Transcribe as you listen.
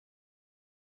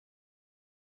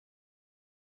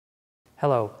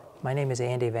Hello, my name is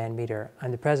Andy Van Meter. I'm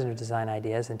the president of Design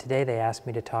Ideas, and today they asked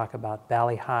me to talk about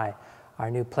BaliHai, our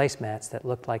new placemats that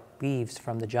look like leaves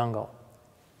from the jungle.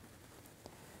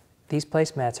 These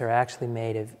placemats are actually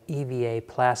made of EVA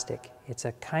plastic. It's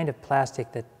a kind of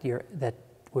plastic that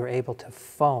we're able to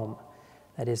foam,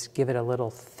 that is, give it a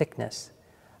little thickness,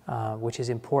 which is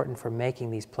important for making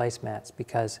these placemats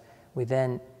because we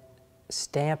then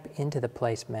stamp into the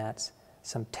placemats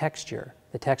some texture,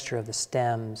 the texture of the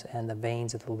stems and the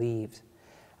veins of the leaves,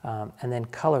 and then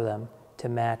color them to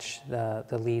match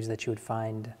the leaves that you would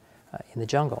find in the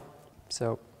jungle.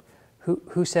 So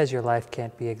who says your life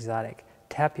can't be exotic?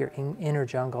 Tap your inner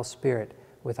jungle spirit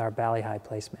with our BaliHai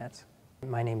placemats.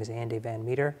 My name is Andy Van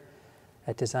Meter.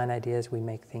 At Design Ideas, we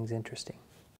make things interesting.